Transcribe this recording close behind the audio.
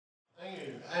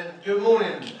and good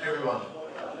morning, everyone.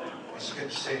 It's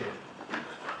good to see you.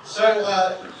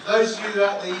 So, those of you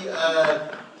at the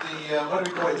what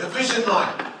do we call it? The Vision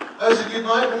Night. That was a good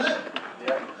night, wasn't it?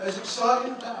 Yeah. That was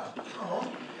exciting. Oh, come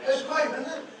on. That was great, wasn't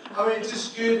it? I mean, it's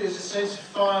just good. There's a sense of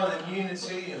fun and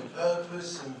unity and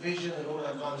purpose and vision and all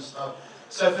that kind of stuff.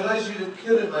 So for those of you that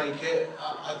couldn't make it,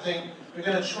 I think we're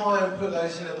going to try and put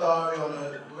those in the diary on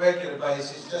a regular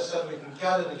basis, just so we can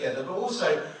gather together, but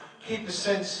also keep a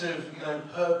sense of,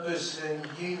 purpose and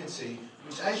unity,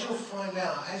 which, as you'll find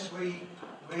out as we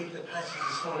read the passage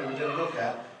this morning we're going to look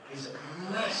at, is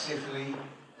massively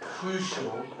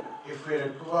crucial if we're to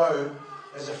grow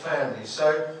as a family.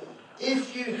 So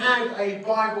if you have a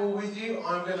Bible with you,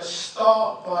 I'm going to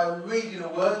start by reading a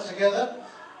word together.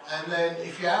 And then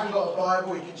if you haven't got a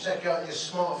Bible, you can check out your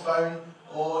smartphone.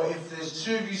 Or if there's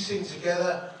two of you sitting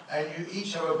together and you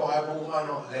each have a Bible, why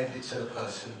not lend it to the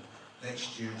person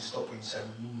next to you and stop being so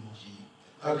mingy.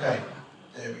 Okay,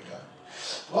 there we go.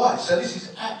 Right, so this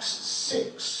is Acts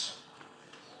 6.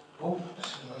 Oh,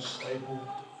 that's a nice stable.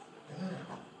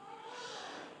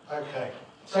 Yeah. Okay,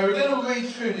 so we're going to read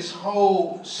through this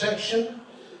whole section.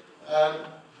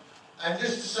 And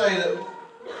just to say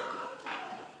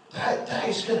that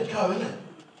is going to go, isn't it?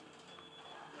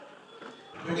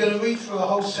 We're going to read through the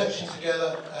whole section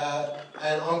together,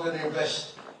 and I'm going to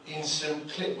invest in some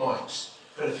clip mics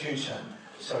for the future,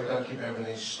 so we don't keep having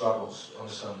these struggles on a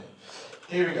Sunday.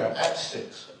 Here we go, Acts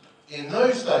 6. In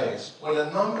those days, when the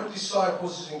number of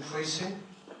disciples was increasing,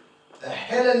 the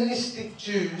Hellenistic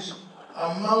Jews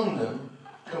among them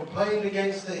complained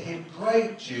against the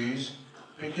Hebraic Jews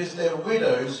because their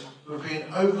widows were being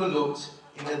overlooked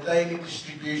in the daily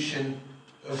distribution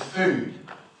of food.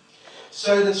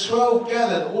 So the 12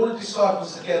 gathered all the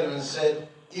disciples together and said,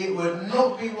 "It would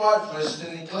not be right for us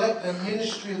to neglect the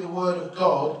ministry of the word of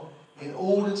God in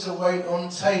order to wait on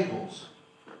tables.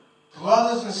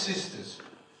 Brothers and sisters,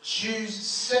 choose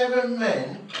 7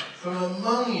 men from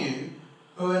among you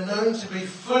who are known to be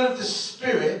full of the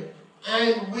Spirit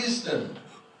and wisdom.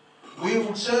 We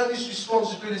will turn this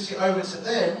responsibility over to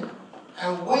them,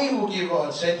 and we will give our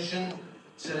attention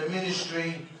to the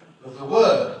ministry of the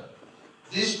word."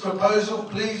 This proposal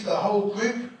pleased the whole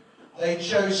group. They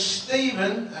chose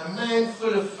Stephen, a man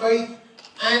full of faith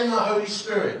and the Holy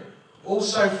Spirit.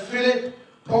 Also Philip,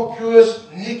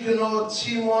 Prochorus, Nicanor,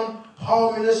 Timon,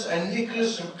 Parmenas, and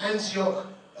Nicholas from Antioch,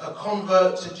 a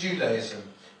convert to Judaism.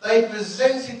 They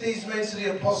presented these men to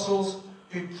the apostles,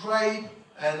 who prayed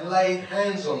and laid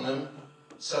hands on them,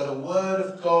 so the word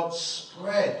of God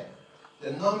spread.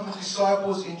 The number of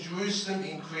disciples in Jerusalem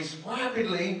increased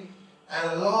rapidly,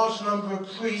 and a large number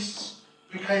of priests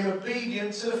became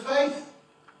obedient to the faith.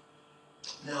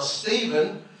 Now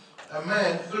Stephen, a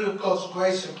man full of God's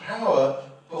grace and power,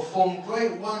 performed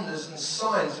great wonders and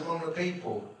signs among the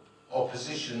people.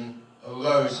 Opposition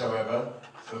arose, however,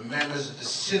 from members of the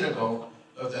synagogue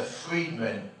of the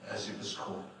freedmen, as it was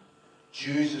called.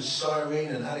 Jews of Cyrene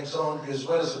and Alexandria, as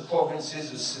well as the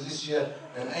provinces of Cilicia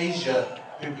and Asia,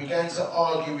 who began to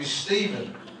argue with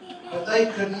Stephen. But they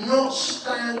could not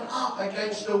stand up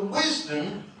against the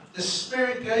wisdom the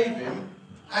Spirit gave him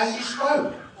as he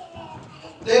spoke.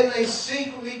 Then they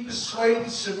secretly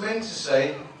persuaded some men to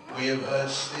say, "We have heard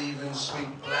Stephen speak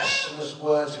blasphemous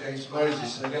words against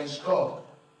Moses and against God."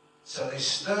 So they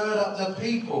stirred up the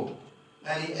people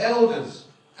and the elders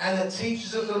and the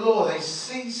teachers of the law. They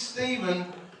seized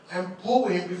Stephen and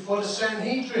brought him before the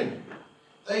Sanhedrin.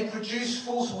 They produced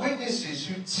false witnesses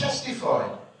who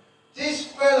testified, "This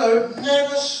fellow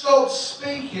never stopped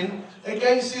speaking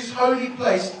against this holy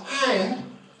place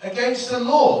and against the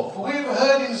law. For we have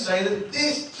heard him say that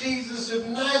this Jesus of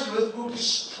Nazareth will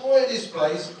destroy this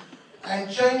place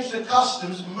and change the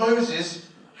customs Moses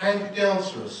handed down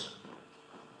to us."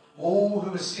 All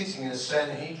who were sitting in the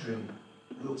Sanhedrin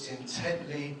looked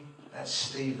intently at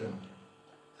Stephen,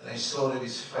 and they saw that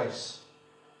his face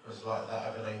was like that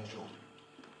of an angel.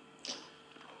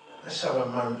 Let's have a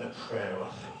moment of prayer, I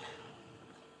think.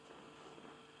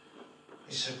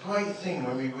 It's a great thing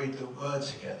when we read the word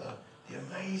together. The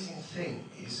amazing thing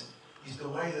is the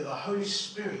way that the Holy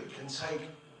Spirit can take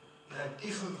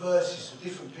different verses for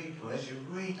different people. As you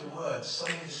read the word,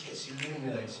 something just gets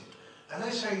illuminated. And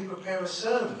that's how you prepare a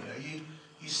sermon.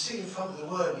 You sit in front of the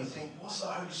word and you think, what's the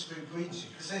Holy Spirit reading to you?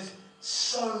 Because there's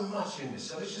so much in this.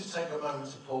 So let's just take a moment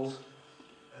to pause,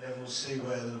 and then we'll see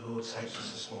where the Lord takes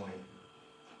us this morning.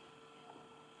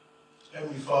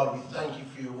 Heavenly Father, we thank you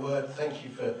for your word. Thank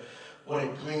you for what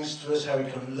it brings to us, how we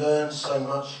can learn so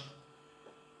much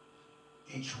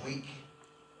each week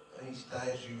and each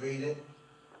day as we read it.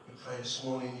 We pray this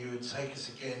morning you would take us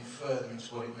again further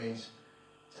into what it means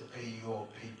to be your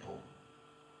people.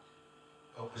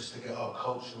 Help us to get our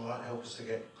culture right. Help us to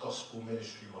get gospel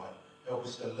ministry right. Help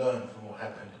us to learn from what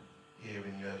happened here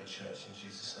in the early church, in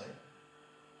Jesus' name.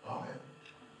 Amen.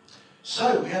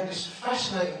 So we have this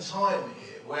fascinating time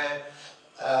here where,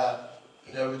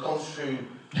 we've gone through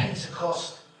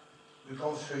Pentecost. We've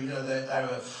gone through, they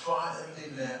were frightened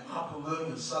in their upper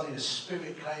room, and suddenly the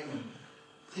Spirit came and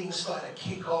things started to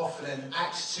kick off. And then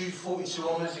Acts 2:42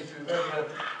 onwards, if you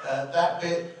remember that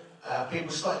bit,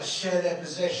 people started to share their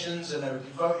possessions, and they were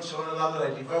devoted to one another.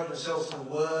 They devoted themselves to the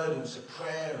Word and to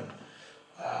prayer,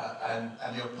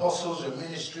 and the apostles were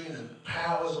ministering, and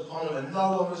power was upon them, and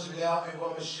no one was without.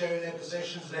 Everyone was sharing their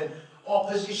possessions. And then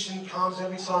opposition comes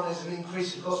every time there's an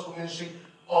increase in gospel ministry.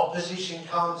 Opposition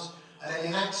comes. And then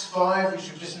in Acts 5,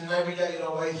 which we've just navigated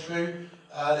our way through,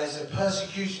 there's a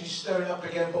persecution stirring up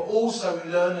again. But also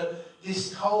we learn that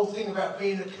this whole thing about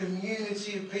being a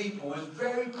community of people was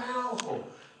very powerful.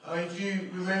 I mean, if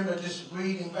you remember just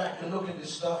reading back and looking at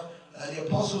this stuff, the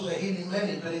apostles are healing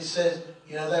many, but it says,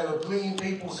 they were bringing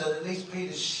people so that at least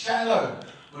Peter's shadow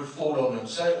would fall on them.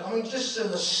 So, I mean, just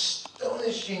some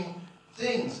astonishing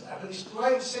things. But this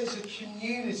great sense of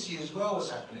community as well was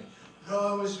happening. No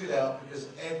one was without because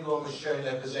everyone was sharing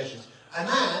their possessions. And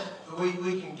that,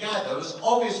 we can gather, was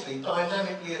obviously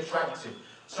dynamically attractive.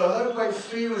 So although great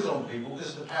fear was on people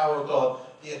because of the power of God,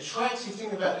 the attractive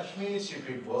thing about the community of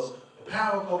people was the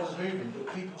power of God was moving,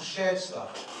 but people shared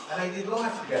stuff. And they did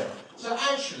life together. So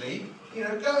actually,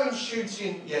 going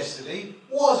shooting yesterday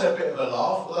was a bit of a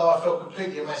laugh, although I felt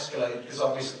completely emasculated because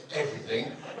I missed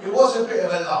everything. It was a bit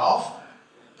of a laugh,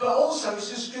 but also it's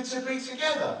just good to be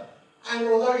together. And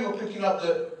although you're picking up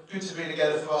that good to be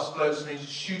together for us blokes means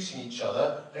shooting each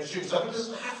other and shooting stuff, it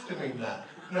doesn't have to mean that.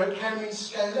 It can mean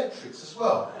scale electrics as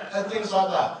well, and things like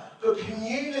that. But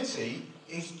community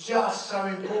is just so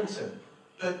important.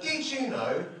 But did you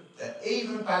know that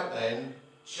even back then,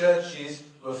 churches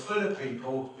were full of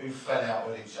people who fell out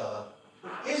with each other?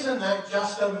 Isn't that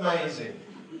just amazing?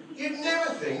 You'd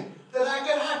never think that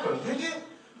could happen, could you?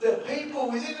 That people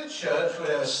within the church, where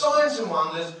there were signs and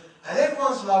wonders, and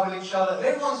everyone's loving each other, and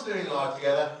everyone's doing life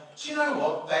together, do you know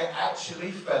what? They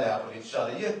actually fell out with each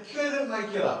other. You couldn't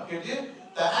make it up, could you?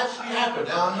 That actually happened.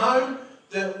 Now, I know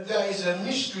that is a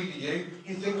mystery to you.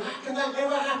 You think, how can that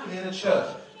ever happen in a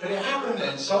church? But it happened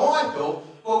then. So I thought,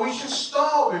 well, we should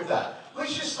start with that. We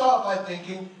should start by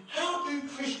thinking, how do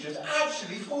Christians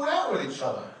actually fall out with each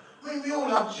other? I mean, we all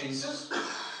love Jesus,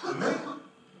 don't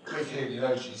we? If you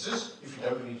know Jesus, if you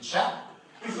don't, we need to chat.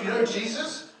 If you know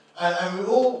Jesus, and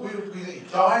he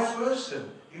died for us, and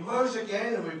he rose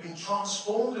again, and we've been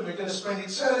transformed, and we're going to spend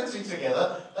eternity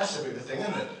together. That's a bit of a thing,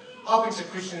 isn't it? I've been to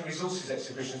Christian Resources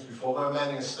exhibitions before, where I'm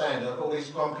manning a stand, and I've got all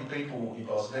these grumpy people walking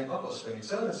past, and I think, I've got to spend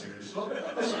eternity with this lot.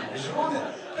 That's a miserable, isn't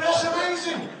it? But that's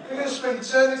amazing. We're going to spend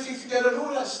eternity together and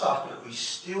all that stuff, but we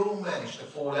still managed to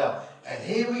fall out. And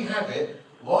here we have it,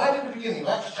 right at the beginning of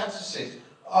Acts chapter 6,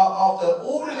 after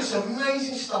all of this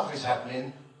amazing stuff is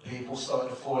happening, people started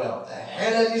to fall out. The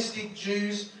Hellenistic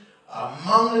Jews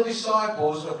among the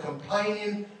disciples were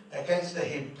complaining against the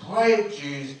Hebraic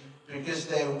Jews because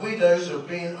their widows were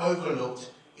being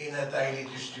overlooked in the daily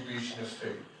distribution of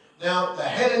food. Now, the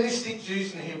Hellenistic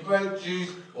Jews and the Hebraic Jews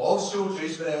were all still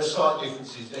Jews, but there were slight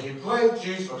differences. The Hebraic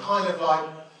Jews were kind of like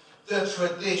the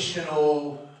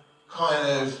traditional kind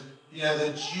of,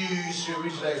 the Jews who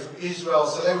originated from Israel.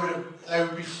 So they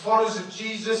would be followers of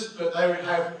Jesus, but they would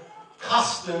have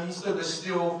customs that were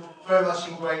still very much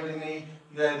ingrained in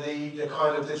the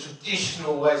kind of the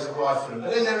traditional ways of life for them.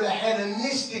 But then there were the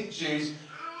Hellenistic Jews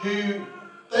who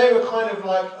they were kind of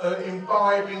like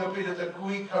imbibing a bit of the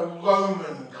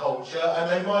Greco-Roman culture, and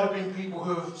they might have been people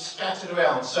who have scattered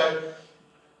around. So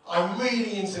I'm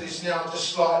reading into this now just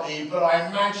slightly, but I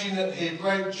imagine that the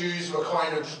Hebraic Jews were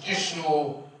kind of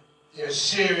traditional,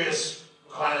 serious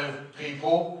kind of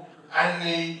people, and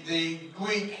the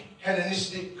Greek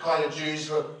Hellenistic kind of Jews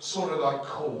were sort of like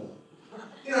cool.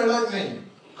 Like me.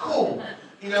 Cool.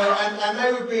 And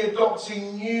they would be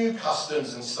adopting new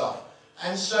customs and stuff.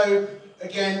 And so,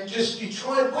 again,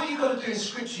 what you've got to do in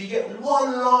Scripture, you get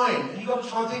one line, and you've got to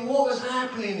try and think, what was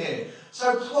happening here?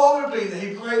 So probably the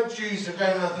Hebraic Jews are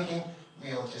going around thinking,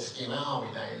 we'll just give our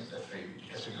widows the food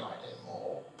because we like them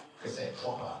more, because they're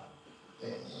proper.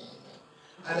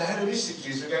 And the Hellenistic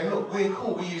Jews are going, look, we're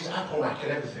cool, we use apple mac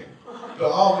and everything,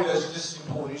 but our widows are just as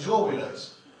important as your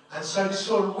widows. And so this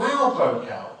sort of row broke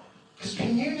out, because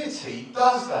community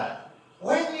does that.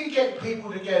 When you get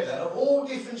people together of all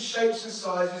different shapes and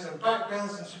sizes and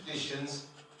backgrounds and traditions,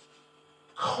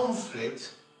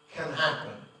 conflict can happen.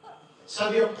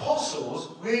 So the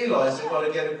apostles realised they've got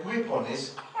to get a grip on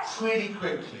this pretty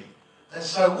quickly. And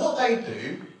so what they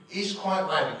do is quite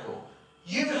radical.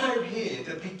 you have here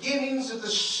the beginnings of the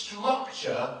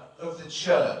structure of the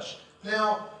church.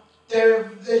 Now,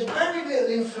 there's very little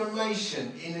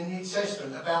information in the New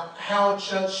Testament about how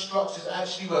church structures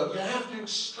actually work. You have to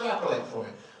extrapolate from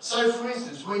it. So, for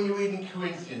instance, when you're reading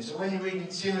Corinthians or when you're reading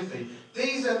Timothy,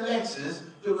 these are letters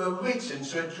that were written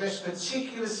to address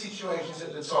particular situations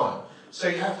at the time. So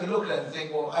you have to look at it and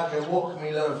think, well, okay, what can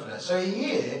we learn from that? So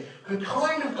here, we've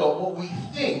kind of got what we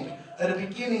think are the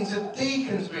beginnings of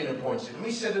deacons being appointed. And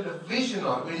we said at the vision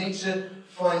night, we need to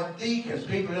find deacons,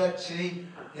 people who actually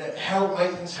help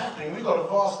make things happen. We've got a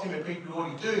vast team of people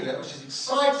already doing that, which is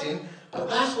exciting, but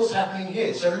that's what's happening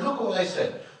here. So look at what they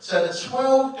said. So the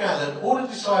 12 gathered all the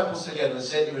disciples together and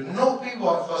said, it would not be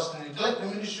right for us to neglect the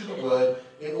ministry of the word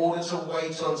in order to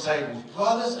wait on tables.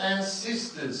 Brothers and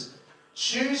sisters,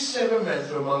 choose 7 men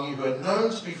from among you who are known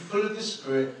to be full of the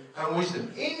Spirit and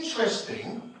wisdom.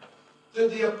 Interesting that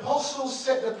the apostles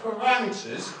set the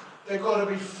parameters. They've got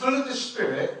to be full of the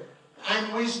Spirit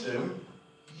and wisdom.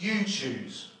 You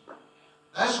choose.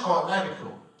 That's quite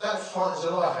radical. That frightens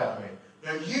the life out of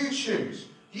me. You choose.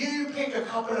 You pick a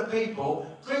couple of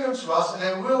people, bring them to us, and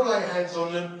then we'll lay hands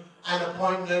on them and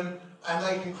appoint them, and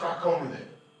they can crack on with it.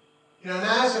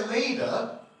 Now as a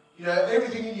leader,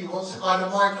 everything in you wants to kind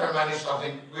of micromanage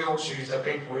something. We'll choose the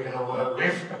people we're going to work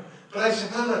with. But they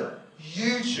said, no,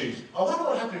 you choose. I wonder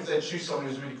what happened if they choose someone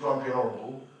who's really grumpy and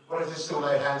horrible. What if they still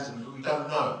lay hands on them? But we don't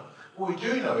know. What we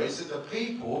do know is that the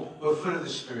people were full of the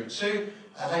Spirit too,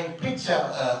 and they picked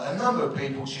out a number of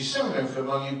people, choose 7 men from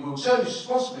among you, we'll turn this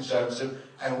responsibility over to them,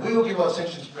 and we will give our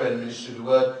attention to prayer and ministry of the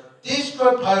word. This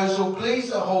proposal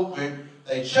pleased the whole group.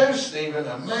 They chose Stephen,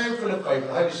 a man full of faith and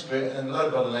the Holy Spirit, and a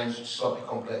load of other names which are slightly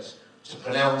complex to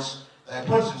pronounce. They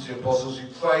appointed them to the apostles who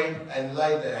prayed and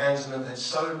laid their hands on them, and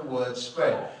so the word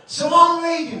spread. So I'm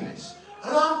reading this,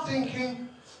 and I'm thinking,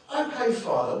 okay,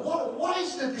 Father, what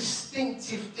is the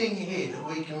distinctive thing here that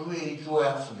we can really draw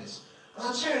out from this? And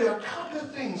I'll tell you, there are a couple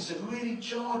of things that really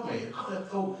jarred me. I kind of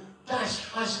thought, that's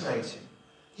fascinating.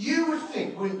 You would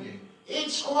think, wouldn't you?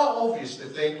 It's quite obvious to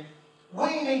think,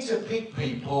 we need to pick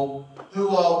people who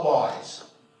are wise.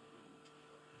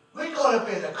 We've got a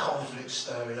bit of conflict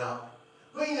stirring up.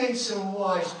 We need some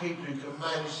wise people who can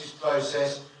manage this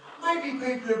process. Maybe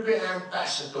people who are a bit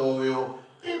ambassadorial.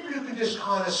 People who can just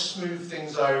kind of smooth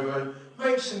things over and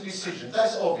make some decisions.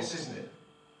 That's obvious, isn't it?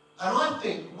 And I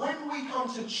think when we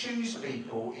come to choose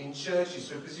people in churches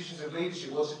for positions of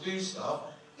leadership or to do stuff,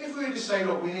 if we were to say,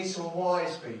 look, we need some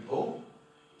wise people,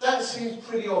 that seems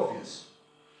pretty obvious.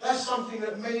 That's something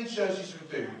that many churches would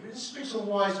do. We just pick some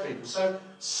wise people. So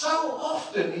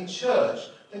often in church,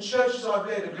 and churches I've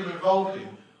led have been involved in,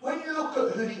 when you look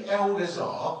at who the elders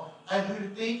are and who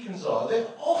the deacons are, they're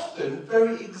often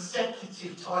very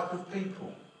executive type of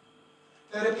people.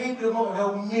 They're the people who might have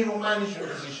held middle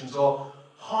management positions or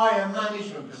higher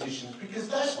management positions, because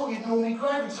that's what you'd normally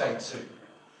gravitate to.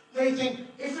 Now you think,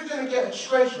 if we're going to get a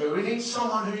treasurer, we need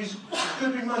someone who's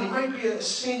good with money, maybe a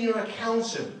senior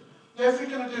accountant. Now if we're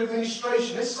going to do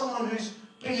administration, there's someone who's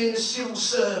been in the civil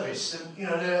service and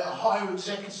they're a higher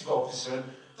executive officer, and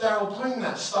they'll bring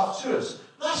that stuff to us.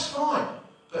 That's fine,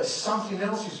 but something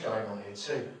else is going on here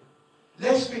too.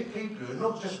 Let's pick people who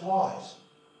are not just wise,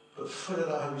 but full of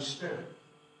the Holy Spirit.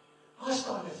 I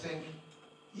started to think,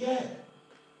 yeah,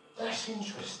 that's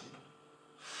interesting.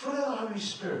 Full of the Holy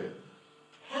Spirit.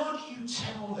 How do you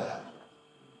tell that?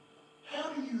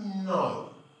 How do you know?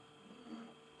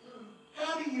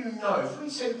 How do you know?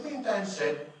 If me and Dan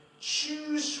said,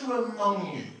 choose from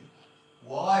among you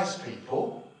wise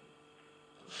people,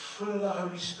 full of the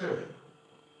Holy Spirit.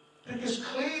 Because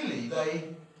clearly they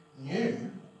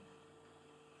knew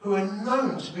who are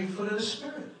known to be full of the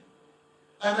Spirit.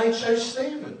 And they chose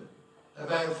Stephen, a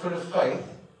man full of faith,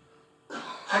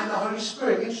 and the Holy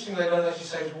Spirit. Interestingly, they don't actually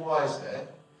say he's wise there.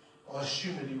 I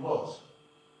assume that he was.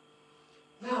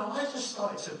 Now, I just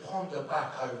started to ponder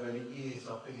back over the years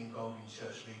I've been involved in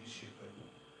church leadership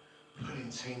and putting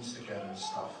teams together and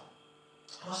stuff.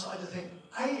 And I started to think,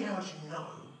 A, how do you know?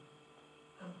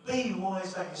 And B, why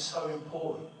is that so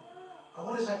important? And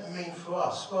what does that mean for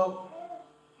us? Well,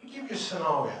 I'll give you a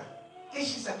scenario.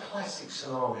 This is a classic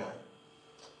scenario.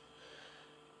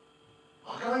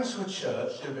 I go into a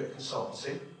church, do a bit of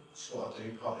consultancy. That's what I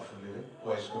do, partly for a living.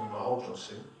 Always with my whole job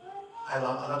soon. And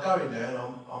I go in there and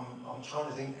I'm trying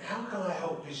to think, how can I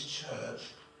help this church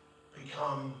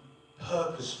become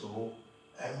purposeful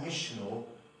and missional,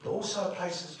 but also a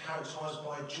place that's characterised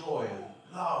by joy and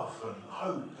love and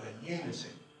hope and unity?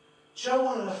 Do you know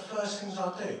one of the first things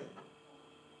I do?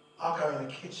 I go in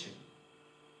the kitchen.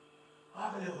 I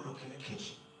have a little look in the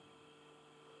kitchen.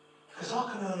 Because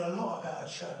I can learn a lot about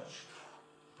a church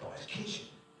by its kitchen.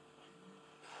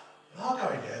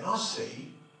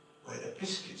 see where the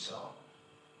biscuits are,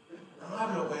 and I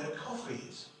have a look where the coffee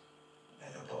is,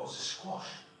 and the bottles of squash.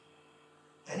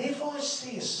 And if I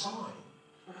see a sign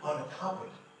on a cupboard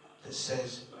that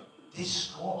says, this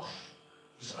squash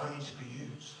is only to be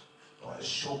used by the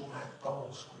Short Mac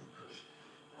Bowls group,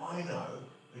 I know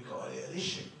we've got a little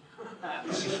issue.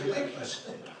 This is ridiculous,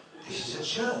 isn't it? This is a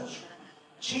church.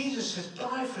 Jesus has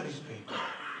died for these people.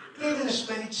 We're going to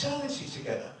spend eternity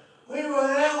together. We're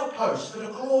an outpost for the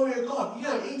glory of God. You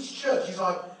know, each church is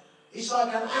like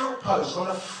an outpost on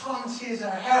the frontiers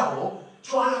of hell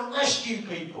trying to rescue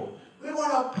people. We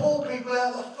want to pull people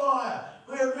out of the fire.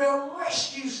 We're a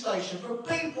rescue station for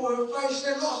people who are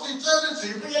facing their lost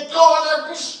eternity. But you can't have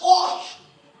this squash.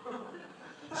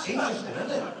 It's interesting,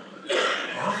 isn't it?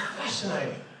 How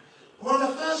fascinating. One of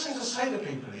the first things I say to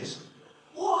people is,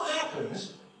 what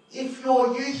happens if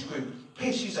your youth group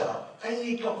pitches up and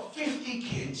you've got 50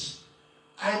 kids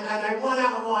and they run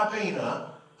out of Ribena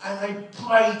and they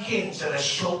break into the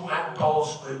Short Mac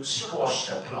Bowls group squash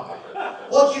supply?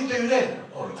 What do you do then?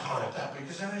 Oh, you can't have that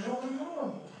because then there's all the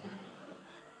more.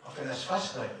 I think that's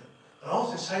fascinating. And I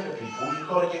often say to people, you've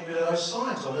got to get rid of those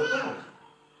signs on the door.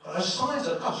 And those signs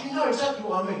are cupboards. You know exactly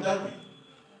what I mean, don't you?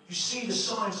 You see the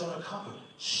signs on the cupboard.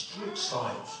 Strict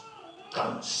signs.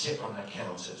 Don't sit on the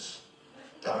counters.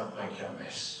 Don't make a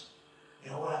mess.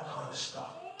 You know, all that kind of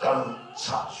stuff. Don't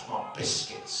touch my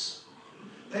biscuits.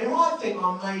 They might think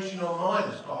I'm majoring on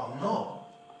minors, but I'm not.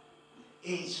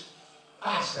 It's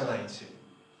fascinating.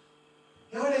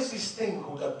 You know, there's this thing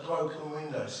called the broken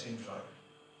window syndrome.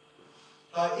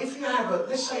 Like, if you have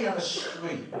let's say you have a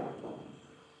street,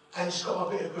 and it's got a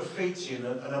bit of graffiti and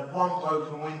one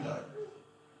broken window.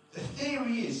 The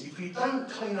theory is, if you don't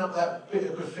clean up that bit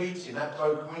of graffiti and that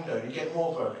broken window, you get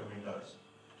more broken windows.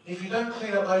 If you don't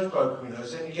clean up those broken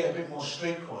windows, then you get a bit more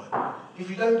street crime. If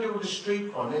you don't deal with the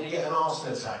street crime, then you get an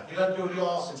arson attack. If you don't deal with the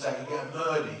arson attack, you get a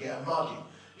murder, you get a mugging.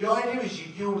 The idea is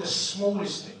you deal with the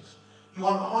smallest things. You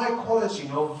want high quality,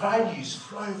 and your values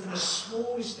flowing from the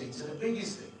smallest thing to the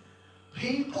biggest thing.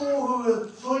 People who are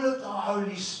full of the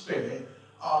Holy Spirit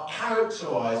are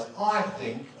characterised, I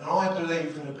think, and I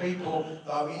believe from the people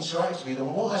that I've interacted with,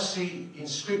 and what I see in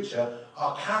Scripture,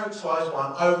 are characterised by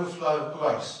an overflow of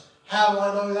grace. How do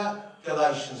I know that?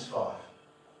 Galatians 5.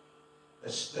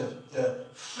 The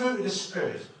fruit of the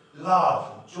Spirit,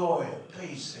 love and joy and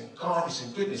peace and kindness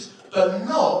and goodness, but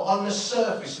not on the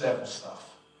surface level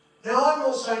stuff. Now, I'm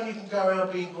not saying you can go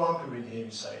around being grumpy in here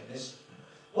and saying this.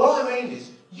 What I mean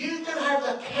is, you can have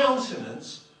the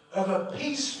countenance of a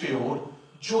peace-filled,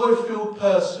 joy-filled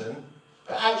person,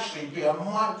 but actually be a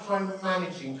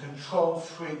micromanaging,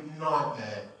 control-freak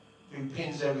nightmare who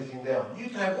pins everything down. You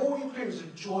can have all the appearance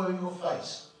of joy on your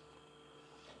face,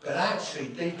 but actually,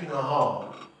 deep in the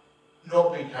heart,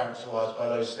 not be characterised by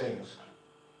those things.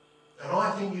 And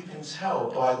I think you can tell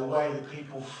by the way that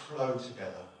people flow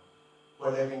together,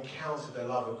 where they've encountered the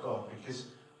love of God, because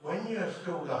when you are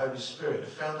filled with the Holy Spirit, the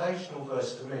foundational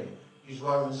verse to me is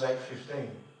Romans 8:15.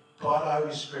 By the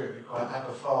Holy Spirit we cry,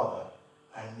 Abba Father,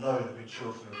 and know that we're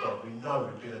children of God. We know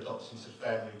we've been adopted into the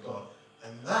family of God.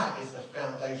 And that is the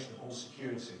foundation of all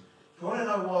security. If you want to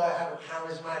know why I have a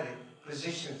charismatic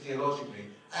position theologically,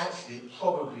 actually it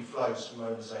probably flows from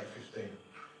Romans 8:15.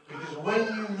 Because when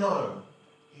you know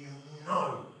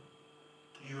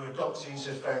you're adopted into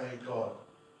the family of God,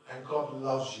 and God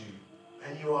loves you,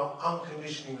 and you are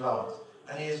unconditionally loved,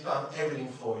 and He has done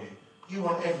everything for you, you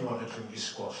want everyone to drink your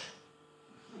squash.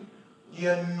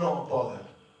 You're not bothered.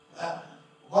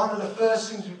 One of the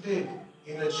first things we did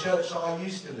in the church that I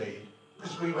used to lead,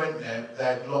 because we went there, they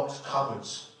had locked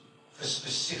cupboards for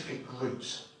specific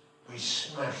groups. We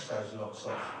smashed those locks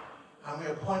off. And we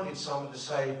appointed someone to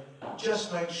say,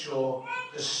 just make sure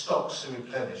the stocks are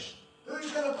replenished.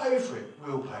 Who's going to pay for it?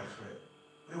 We'll pay for it.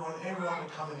 We want everyone to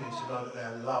come in here to know that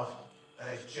they're loved and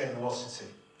there's generosity.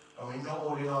 And we're not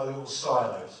all in our little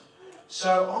silos.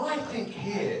 So I think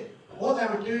here, what they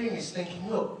were doing is thinking,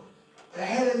 look, the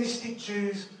Hellenistic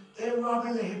Jews, they're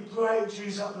rubbing the Hebraic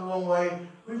Jews up the wrong way.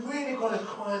 We've really got to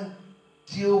try and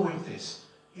deal with this.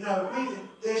 You know,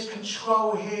 there's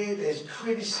control here, there's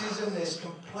criticism, there's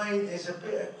complaint, there's a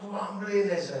bit of grumbling,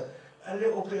 there's a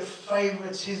little bit of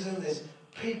favouritism, there's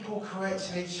people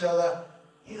correcting each other.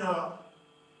 You know,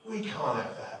 we can't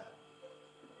have that.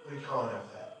 We can't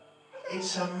have that.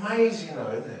 It's amazing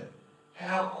though, isn't it,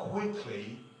 how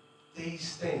quickly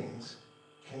these things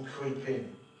can creep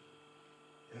in.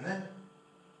 Isn't it?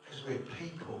 Because we're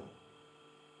people.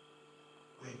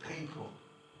 We're people.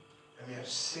 And we have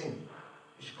sin,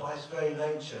 which by its very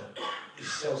nature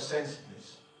is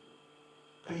self-centeredness.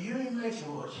 But you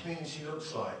imagine what a community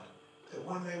looks like that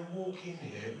when they walk in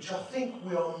here, which I think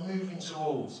we are moving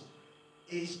towards,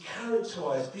 is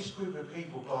characterised, this group of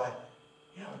people, by,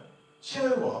 do you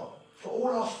know what? For all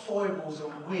our foibles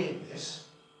and weirdness,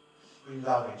 we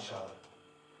love each other.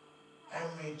 And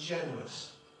we're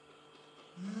generous.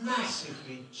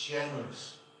 Massively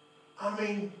generous. I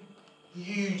mean,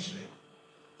 hugely.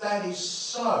 That is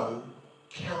so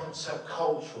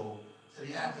counter-cultural to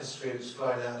the atmosphere that's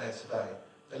flowing out there today.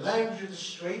 The language of the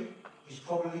street is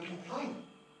probably complaint.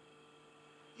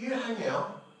 You hang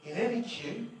out in any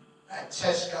queue at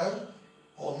Tesco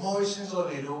or Morrison's or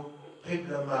Lidl,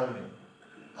 people are moaning.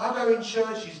 I go in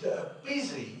churches that are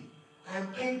busy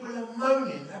and people are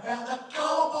moaning about the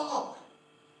car park.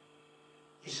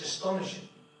 It's astonishing.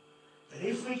 But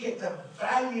if we get the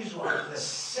values right in the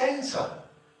centre,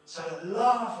 so that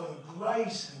love and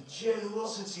grace and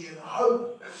generosity and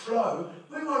hope flow,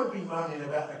 we won't be moaning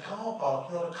about the car park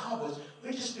and all the cupboards.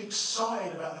 We'll just be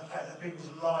excited about the fact that people's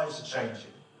lives are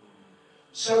changing.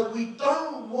 So we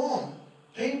don't want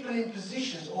people in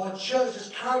positions or a church that's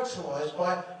characterised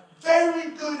by very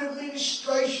good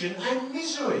administration and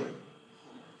misery.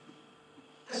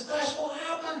 Because that's what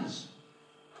happens.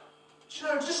 Do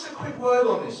you know, just a quick word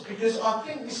on this, because I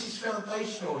think this is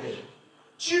foundational here.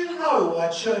 Do you know why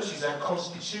churches have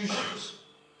constitutions?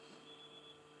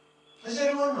 Does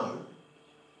anyone know?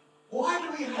 Why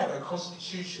do we have a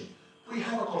constitution? We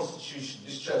have a constitution.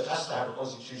 This church has to have a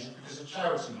constitution because of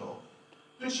charity law.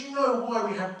 But do you know why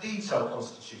we have detailed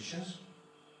constitutions?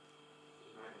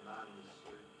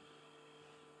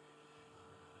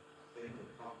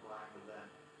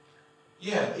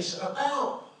 Yeah, it's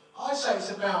about, I'd say it's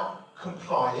about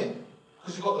complying,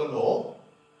 because we've got the law.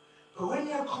 But when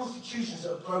you have constitutions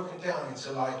that are broken down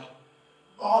into like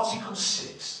Article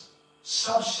 6,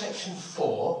 subsection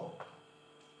 4,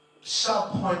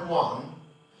 sub-point 1,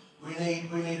 we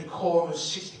need a quorum of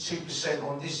 62%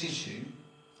 on this issue.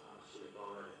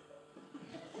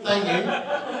 Thank you.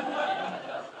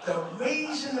 The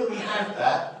reason that we have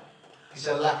that is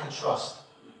a lack of trust.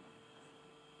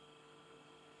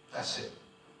 That's it.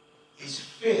 It's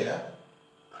fear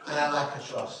and a lack of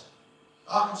trust.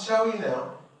 I can tell you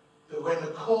now that when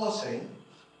the core team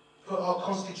put our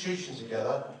constitution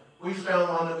together, we found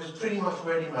one that was pretty much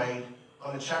ready-made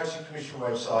on the Charity Commission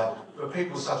website for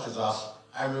people such as us,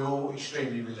 and we're all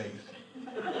extremely relieved.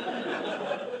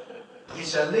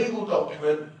 It's a legal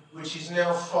document which is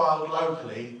now filed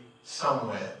locally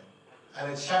somewhere,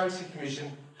 and the Charity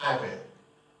Commission have it.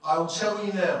 I will tell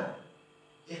you now,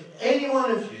 if any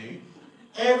one of you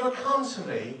ever come to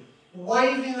me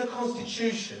waving the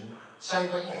Constitution, saying,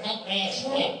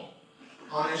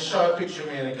 I'm going to show a picture of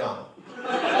me and a gun.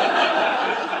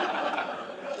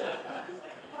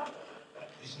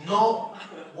 It's not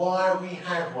why we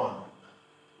have one.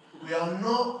 We are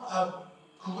not a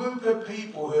group of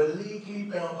people who are legally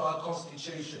bound by a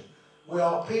constitution. We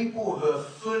are people who are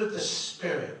full of the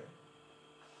Spirit.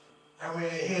 And we're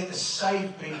here to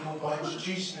save people by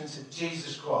introducing them to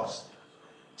Jesus Christ.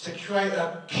 To create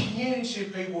a community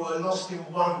of people who are lost in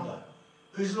wonder,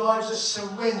 whose lives are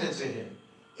surrendered to Him.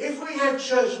 If we have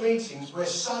church meetings where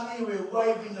suddenly we're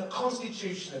waving the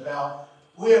Constitution about,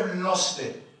 we have lost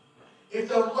it. If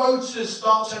the rotors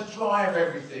start to drive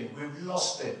everything, we've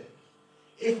lost it.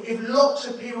 If locks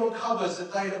appear on cupboards the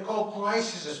day that God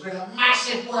graces us with a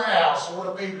massive warehouse of all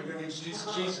the people who are going to introduce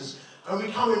to Jesus, and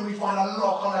we come in, we find a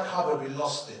lock on a cupboard, we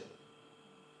lost it.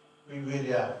 We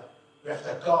really have. We have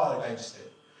to guard against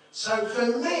it. So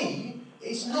for me,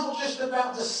 it's not just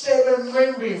about the 7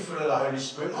 men being full of the Holy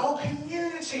Spirit. Our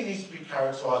community needs to be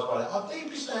characterised by that. Our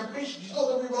deepest ambition is not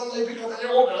that we one day become an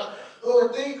elder or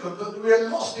a deacon, but that we are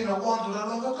lost in a wonder and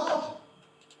love of God.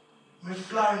 We're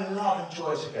flowing in love and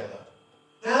joy together.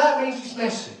 Now that means it's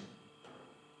messy.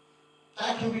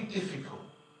 That can be difficult.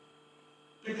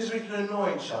 Because we can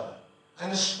annoy each other.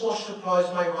 And the squash supplies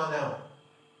may run out.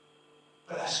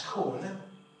 But that's cool, isn't it?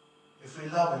 If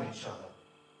we're loving each other.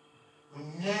 We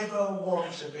never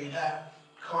want to be that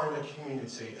kind of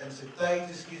community. And today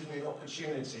just gives me an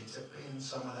opportunity to pin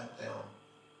some of that down.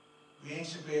 We need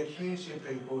to be a community of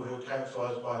people who are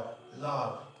characterised by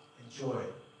love and joy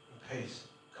and peace,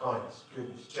 kindness,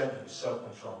 goodness, gentleness,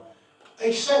 self-control.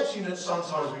 Accepting that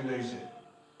sometimes we lose it.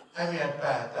 And we have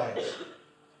bad days.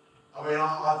 I mean,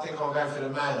 I think I'm going through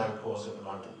the menopause at the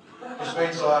moment, which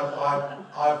means I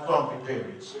have grumpy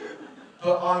periods.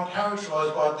 But I'm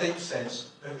characterised by a deep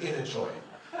sense of inner joy.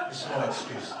 It's my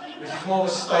excuse. Which is more of a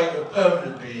state of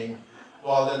permanent being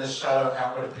rather than a shallow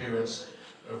outward appearance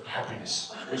of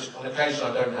happiness, which on occasion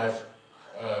I don't have.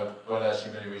 Well, there's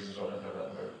actually many reasons I don't have that at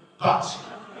the moment.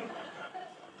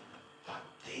 But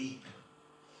deep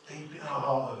in our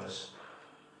heart of us,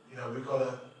 we've got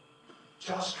to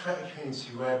just create a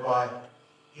community whereby,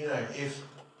 if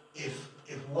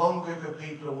one group of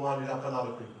people are winding up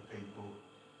another group of people,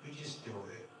 we just deal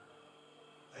with it.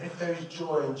 And if there is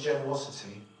joy and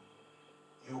generosity,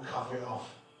 you'll cover it off.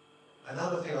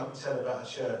 Another thing I can tell about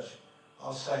a church,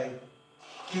 I'll say,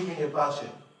 give me your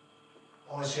budget.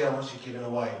 I want to see how much you're giving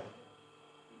away.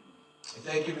 If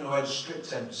they're giving away the strict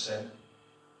 10%,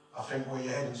 I think, well,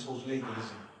 you're heading towards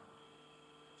legalism.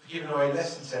 If you're giving away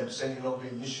less than 10%, you're not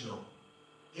being missional.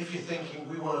 If you're thinking,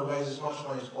 we want to raise as much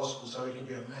money as possible so it can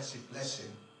be a massive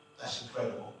blessing, that's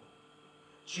incredible.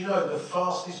 Do you know the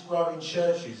fastest growing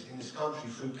churches in this country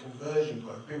through conversion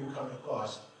growth, people coming to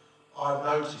Christ, I've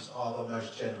noticed are the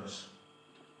most generous.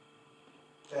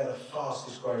 They're the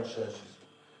fastest growing churches.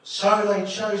 So they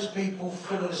chose people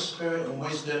full of the Spirit and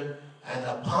wisdom, and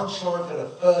the punchline for the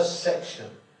first section.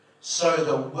 So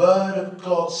the word of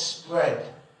God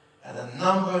spread, and the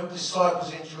number of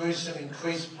disciples in Jerusalem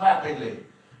increased rapidly,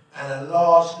 and a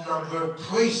large number of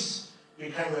priests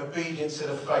became obedient to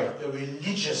the faith. The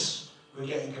religious were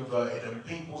getting converted, and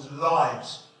people's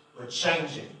lives were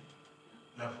changing.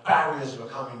 The barriers were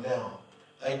coming down.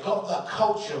 They got the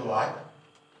culture right,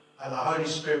 and the Holy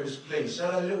Spirit was pleased.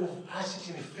 So that little passage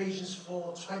in Ephesians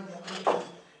 4:20, I think,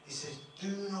 it says,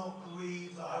 do not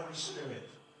grieve the Holy Spirit.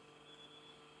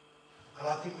 And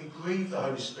I think we grieve the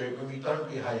Holy Spirit when we don't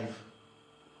behave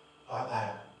like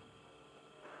that.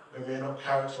 When we're not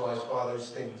characterised by those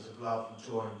things of love and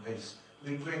joy and peace.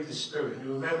 We grieve the Spirit. And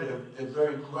you remember the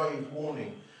very grave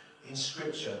warning in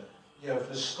Scripture, for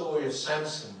the story of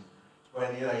Samson,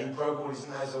 when, he broke all his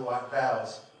Nazirite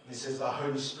vows, and it says the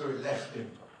Holy Spirit left him,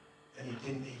 and he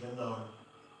didn't even know.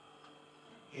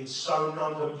 He'd so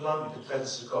numbed and blunted the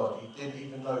presence of God, he didn't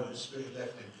even know that the Spirit had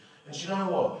left him. And do you know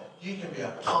what? You can be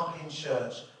a pumping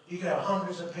church. You can have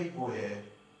hundreds of people here,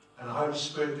 and the Holy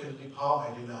Spirit could have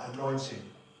departed in that anointing,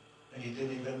 and you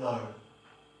didn't even know.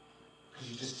 Because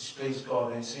you just displeased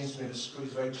God, and it seems to me the Spirit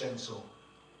is very gentle.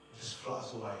 It just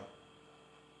flutters away.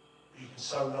 You can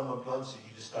so numb and blunt it,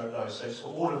 you just don't know. So it's for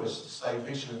all of us to stay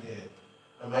vigilant here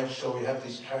and make sure we have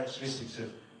these characteristics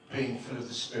of being full of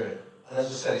the Spirit. And as I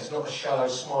said, it's not a shallow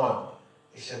smile.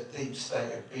 It's a deep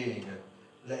state of being and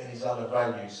letting his other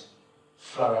values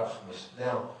flow out from us.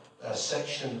 Now, a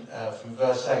section from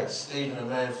verse 8. Stephen, a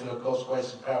man full of God's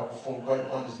grace and power, performed great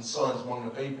wonders and signs among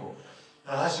the people.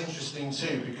 Now that's interesting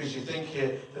too, because you think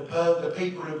here, the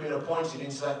people who have been appointed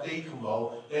into that deacon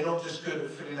role, they're not just good at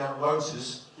filling out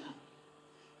rotas,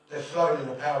 they're flowing in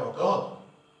the power of God.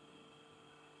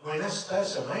 I mean,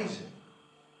 that's amazing.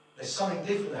 There's something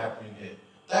different happening here.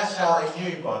 That's how they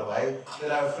knew, by the way, that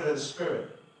they were full of the Spirit.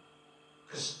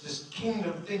 Because this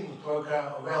kingdom things broke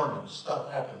out around them,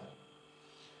 stuff happened.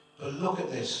 But look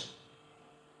at this.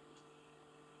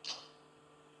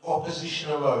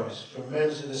 Opposition arose from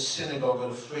members of the synagogue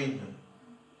of the freedmen,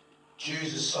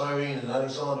 Jews of Cyrene and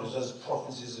Alexandria, as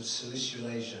provinces of Cilicia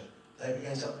and Asia. They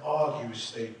began to argue with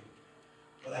Stephen.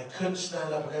 But they couldn't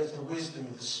stand up against the wisdom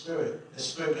of the Spirit. The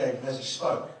Spirit gave him as he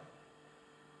spoke.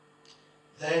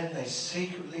 Then they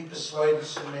secretly persuaded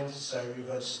some men to say, we've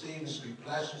heard Stephen speak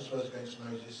blasphemous words against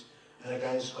Moses and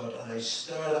against God. And they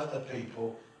stirred up the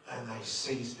people and they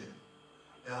seized him.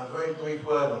 Now, a very brief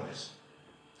word on this.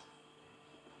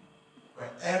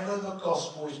 Wherever the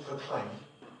gospel is proclaimed,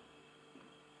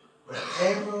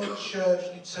 wherever a church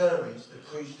determines to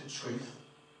preach the truth,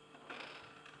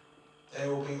 there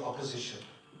will be opposition.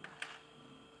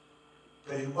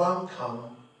 But it won't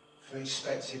come from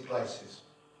expected places.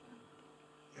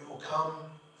 It will come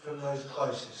from those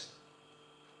closest.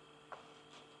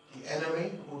 The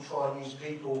enemy will try and use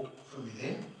people from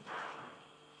within,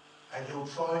 and he'll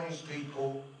try and use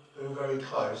people who are very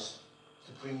close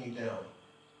to bring you down.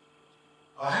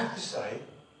 I have to say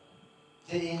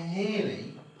that in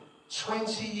nearly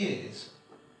 20 years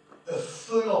of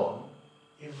full-on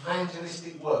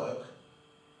evangelistic work,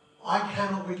 I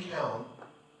cannot recount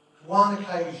one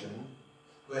occasion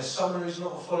where someone who's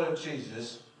not a follower of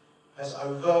Jesus has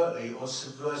overtly or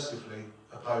subversively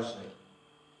opposed me.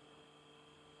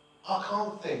 I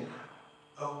can't think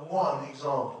of one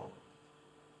example,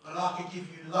 but I could give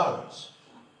you loads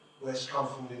where it's come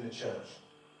from within the church.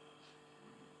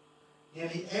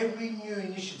 Nearly every new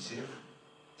initiative,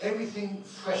 everything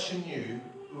fresh and new,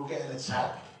 will get an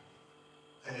attack,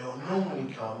 and it will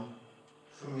normally come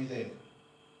from within.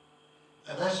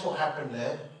 And that's what happened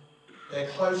there. Their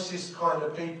closest kind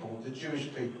of people, the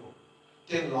Jewish people,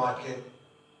 didn't like it,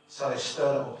 so they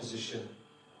stirred up opposition.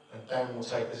 And Dan will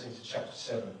take us into chapter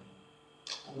 7.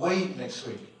 Next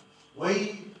week,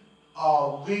 we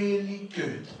are really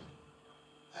good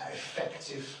at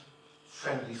effective,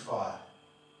 friendly fire.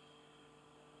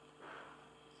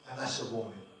 that's a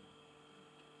warning.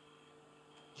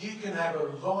 You can have a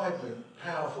vibrant,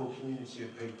 powerful community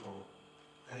of people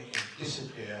and it can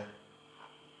disappear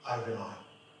overnight.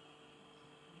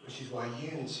 Which is why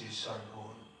unity is so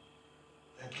important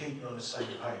and keeping on the same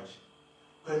page.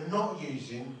 We're not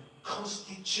using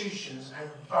constitutions and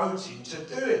voting to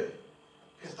do it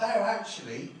because they are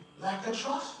actually lack of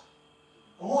trust.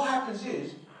 And what happens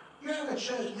is, you have a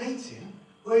church meeting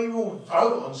where you all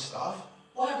vote on stuff.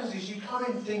 What happens is you come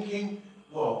in thinking,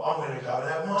 well, I'm going to go and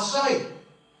have my say.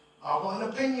 I've got an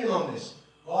opinion on this.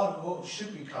 Well, what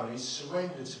should be coming is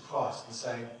surrender to Christ and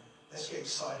saying, let's get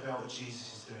excited about what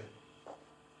Jesus is doing.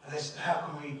 And how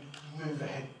can we move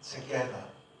ahead together?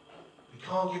 We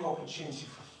can't give opportunity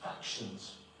for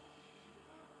factions.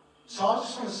 So I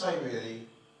just want to say really,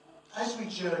 as we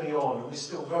journey on, and we're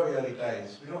still very early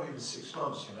days, we're not even 6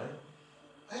 months, you know.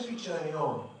 As we journey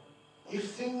on,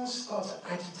 if things start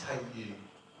to agitate you,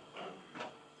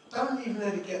 don't even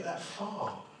let it get that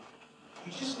far.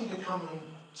 You just need to come and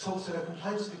talk to the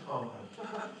complaints department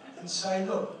and say,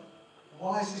 look,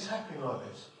 why is this happening like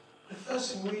this? The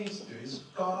first thing we need to do is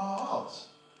guard our hearts.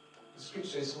 The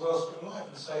scripture is the wellspring of life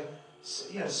and say,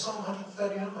 you know, Psalm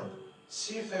 139,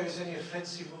 see if there is any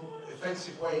offensive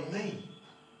way in me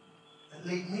and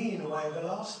lead me in the way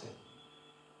everlasting.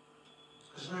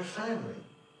 Because we're a family.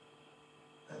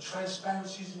 And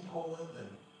transparency is important and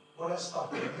all that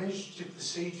stuff. But administrative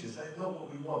procedures, they're not what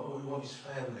we want. What we want is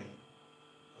family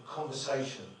and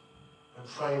conversation and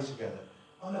praying together.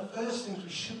 One of the first things we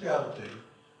should be able to do,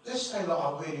 let's say like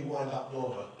I really wind up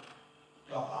Laura.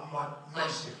 Like I might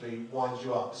massively wind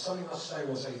you up. Something I say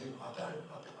once you think, I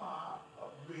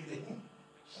really,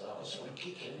 so I was sort of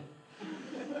kicking.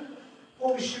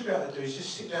 What we should be able to do is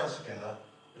just sit down together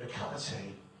with a cup of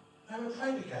tea and we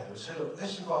pray together and say, look,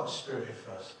 let's invite the Spirit in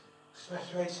first. It's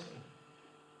Matthew 18.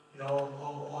 You know,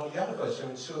 or the other verse,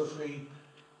 when 2 or 3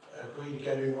 agree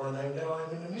together in my name, there I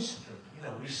am in the midst of them. You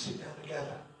know, we sit down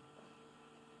together.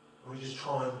 And we just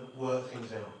try and work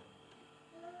things out.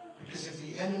 Because if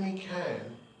the enemy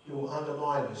can, he will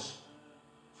undermine us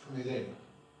from within.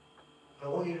 And I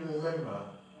want you to remember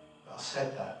that I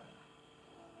said that.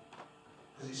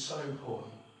 Because it's so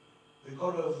important. We've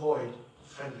got to avoid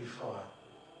friendly fire.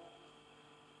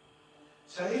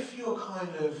 So if you're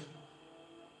kind of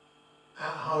at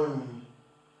home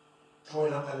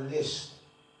drawing up a list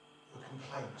of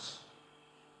complaints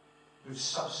with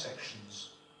subsections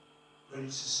ready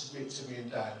to submit to me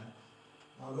and Dan,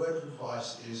 my word of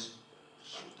advice is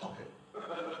stop it.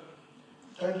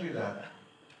 Don't do that.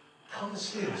 Come and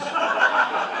see us.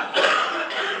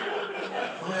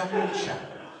 We'll have a little chat.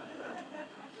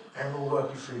 And we'll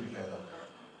work it through together.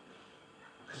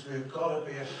 Because we've got to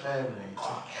be a family.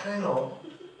 I cannot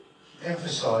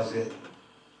emphasise it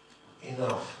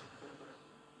enough.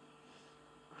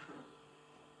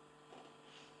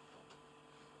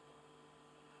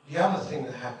 The other thing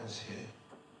that happens here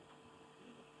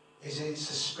is it's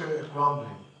a spirit of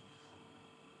grumbling.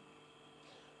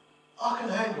 I can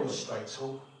handle a straight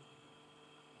talk.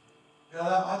 You know,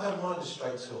 I don't mind a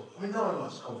straight talk. I mean, no one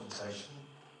likes confrontation.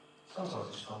 Sometimes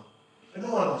it's fun. But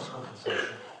no one likes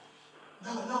confrontation.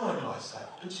 No one likes that.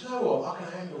 But you know what? I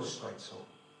can handle a straight talk.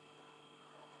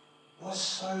 What's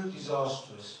so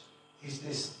disastrous is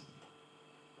this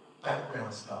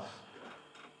background stuff.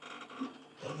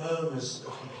 The murmurs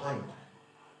of complaint.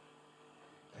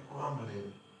 They're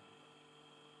grumbling.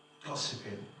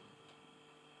 Gossiping.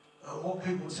 And what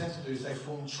people tend to do is they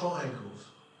form triangles.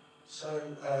 So,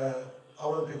 I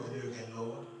won't pick on you again,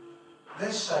 Laura.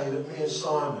 Let's say that me and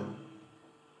Simon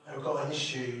have got an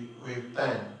issue with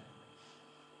Dan.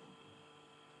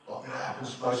 Well, I mean, that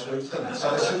happens most weeks, doesn't it?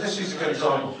 So let's use a good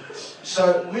example.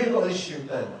 So we've got an issue with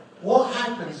Dan. What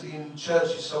happens in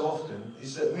churches so often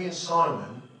is that me and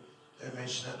Simon, they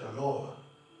mention that to Laura.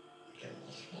 Again,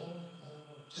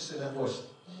 just in that voice.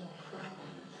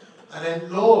 And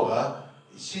then Laura,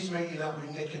 she's meeting up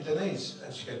with Nick and Denise,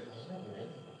 and she goes,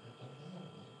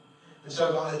 and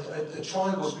so like, the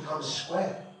triangles become a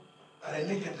square. And then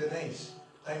Nick and Denise,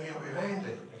 they meet up with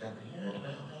Andy. They go,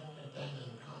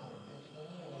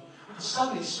 and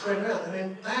suddenly it's spread around, and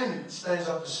then Dan stands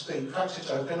up to speak, cracks a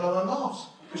joke, and no one laughs,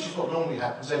 which is what normally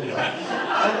happens anyway.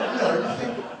 And you know, you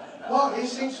think, well, he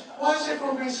thinks, why is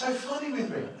everyone being so funny with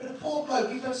me? But the poor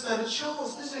bloke, he doesn't stand a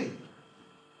chance, does he?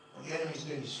 What the enemy's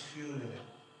doing is fueling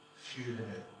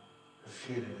it.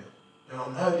 Now, I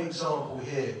know the example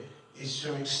here is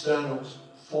from external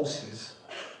forces,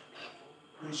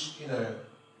 which, you know,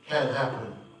 can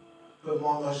happen. But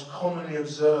my most commonly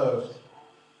observed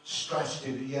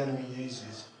strategy that the enemy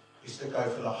uses is to go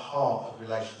for the heart of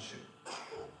relationship.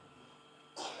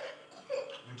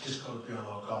 We've just got to be on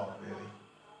our guard, really.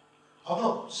 I've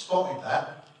not spotted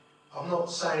that. I'm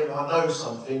not saying I know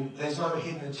something. There's no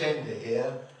hidden agenda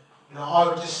here. I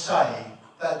would just say,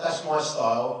 that's my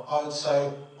style. I would say,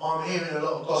 I'm hearing a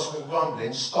lot of gossip and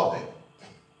grumbling. Stop it.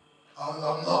 I'm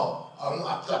not.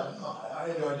 I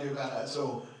have no idea about that at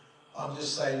all. I'm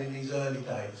just saying in these early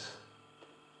days,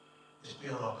 just be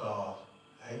on our guard,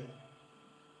 eh?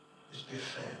 Just be a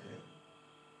family.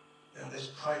 Let's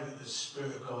pray that the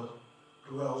Spirit of God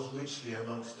dwells richly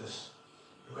amongst us.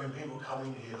 And when people come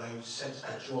in here, they sense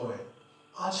the joy.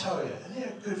 I tell you, isn't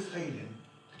it a good feeling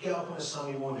to get up on a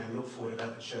Sunday morning and look forward to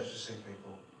going to church to see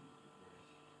people?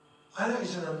 I know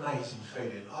it's an amazing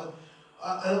feeling.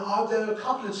 There were a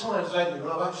couple of times lately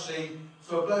when I've actually,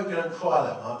 for a bloke who don't cry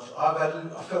that much,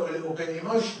 I felt a little bit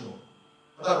emotional.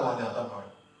 I don't know why now, don't worry.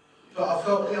 But I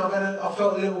felt, I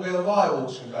felt a little bit of eye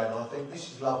watering going. I think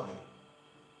this is lovely.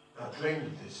 I dreamed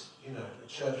of this, a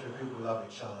church where people love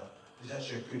each other. It's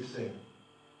actually a good thing.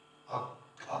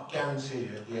 I guarantee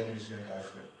you the enemy's going to go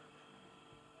for it.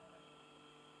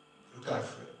 He'll go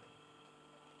for it.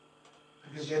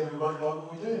 Because the enemy won't like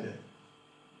what we're doing there.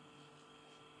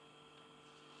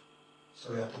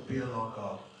 So we have to be on our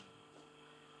guard.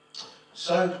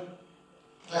 So,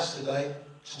 that's today.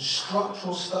 Some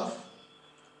structural stuff.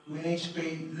 We need to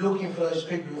be looking for those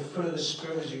people who are full of the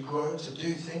Spirit as you grow to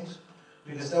do things,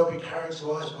 because they'll be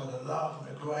characterised by the love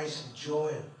and the grace and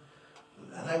joy,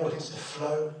 and they want things to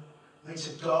flow. We need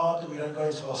to guard that we don't go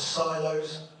into our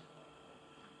silos.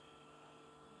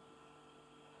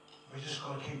 We just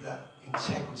got to keep that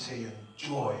integrity and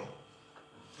joy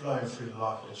flowing through the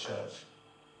life of the church.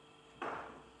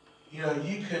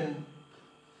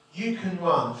 You can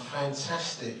run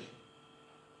fantastic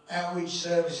outreach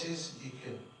services. You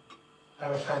can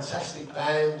have a fantastic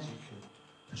band. You can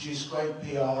produce great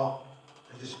PR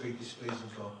and just be displeasing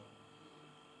God.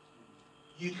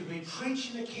 You can be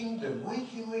preaching the kingdom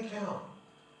week in, week out.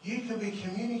 You can be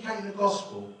communicating the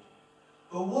gospel.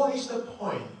 But what is the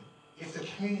point if the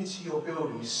community you're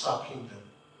building is sub-kingdom?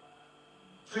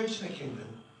 Preaching the kingdom,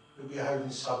 but behaving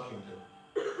sub-kingdom.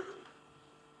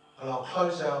 And I'll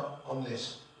close out on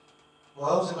this. My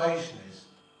observation is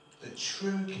that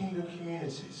true kingdom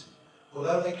communities,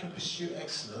 although they can pursue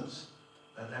excellence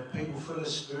and have people full of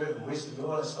spirit and wisdom and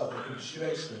all that stuff, they can pursue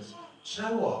excellence. Do you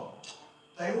know what?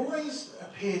 They always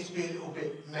appear to be a little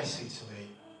bit messy to me.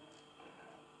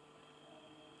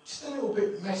 Just a little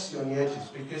bit messy on the edges,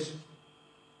 because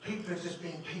people are just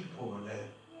being people and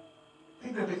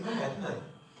people are a bit mad, aren't they?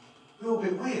 A little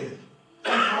bit weird.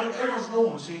 Everyone's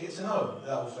normal until you get to know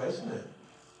that old face, isn't it?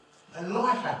 And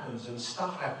life happens and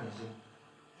stuff happens, and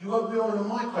you won't be able to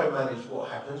micromanage what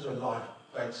happens when life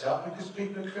breaks up, because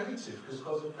people are creative, because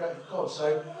God's a creative God.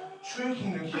 So true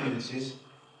kingdom communities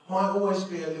might always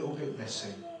be a little bit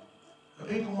messy. And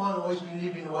people might always be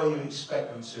living the way you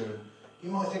expect them to.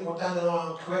 You might think, well, Dan and I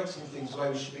aren't correcting things the way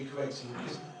we should be correcting,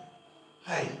 because,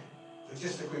 hey, we're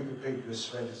just a group of people who are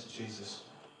surrendered to Jesus,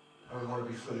 and we want to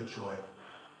be full of joy.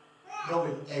 Not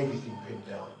with everything pinned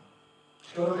down.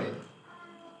 Do you know what I mean?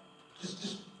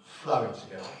 Just flowing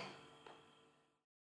together.